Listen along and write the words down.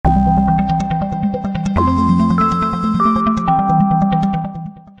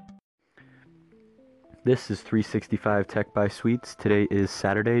This is 365 Tech by Sweets. Today is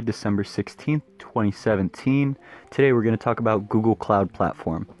Saturday, December 16th, 2017. Today we're going to talk about Google Cloud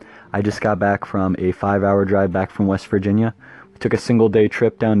Platform. I just got back from a 5-hour drive back from West Virginia. We took a single day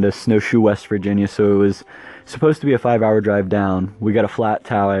trip down to Snowshoe, West Virginia, so it was supposed to be a 5-hour drive down. We got a flat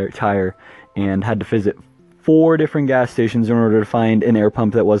tire and had to visit 4 different gas stations in order to find an air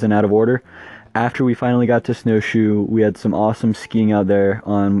pump that wasn't out of order. After we finally got to Snowshoe, we had some awesome skiing out there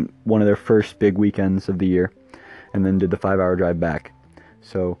on one of their first big weekends of the year, and then did the 5-hour drive back.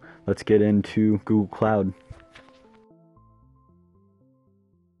 So let's get into Google Cloud.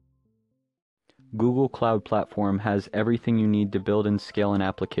 Google Cloud Platform has everything you need to build and scale an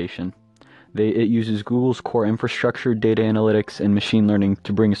application. It uses Google's core infrastructure, data analytics, and machine learning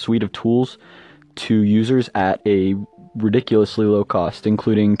to bring a suite of tools to users at a ridiculously low cost,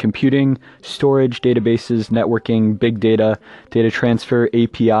 including computing, storage, databases, networking, big data, data transfer,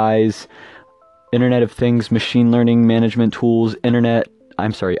 APIs, Internet of Things, machine learning, management tools,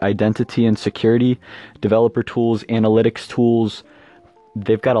 identity and security, developer tools, analytics tools.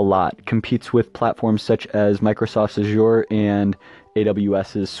 They've got a lot. Competes with platforms such as Microsoft's Azure and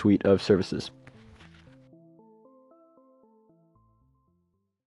AWS's suite of services.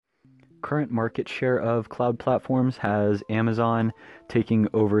 Current market share of cloud platforms has Amazon taking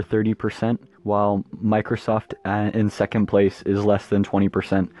over 30%, while Microsoft in second place is less than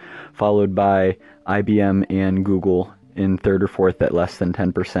 20%, followed by IBM and Google in third or fourth at less than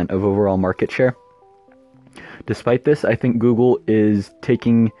 10% of overall market share. Despite this, I think Google is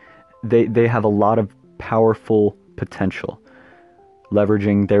they have a lot of powerful potential,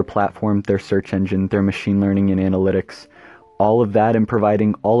 leveraging their platform, their search engine, their machine learning and analytics, all of that, and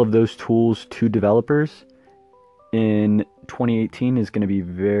providing all of those tools to developers in 2018 is going to be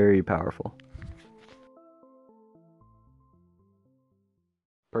very powerful.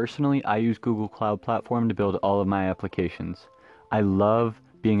 Personally, I use Google Cloud Platform to build all of my applications. I love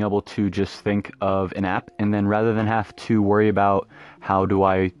being able to just think of an app, and then rather than have to worry about how do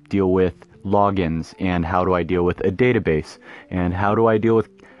I deal with logins, and how do I deal with a database, and how do I deal with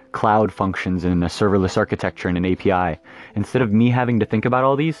cloud functions in a serverless architecture and an API. Instead of me having to think about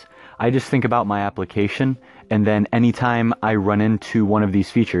all these, I just think about my application, and then anytime I run into one of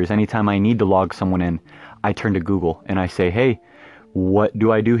these features, anytime I need to log someone in, I turn to Google and I say, hey, what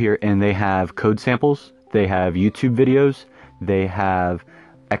do I do here? And they have code samples, they have YouTube videos, they have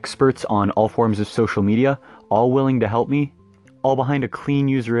experts on all forms of social media, all willing to help me, all behind a clean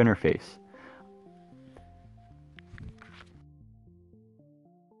user interface.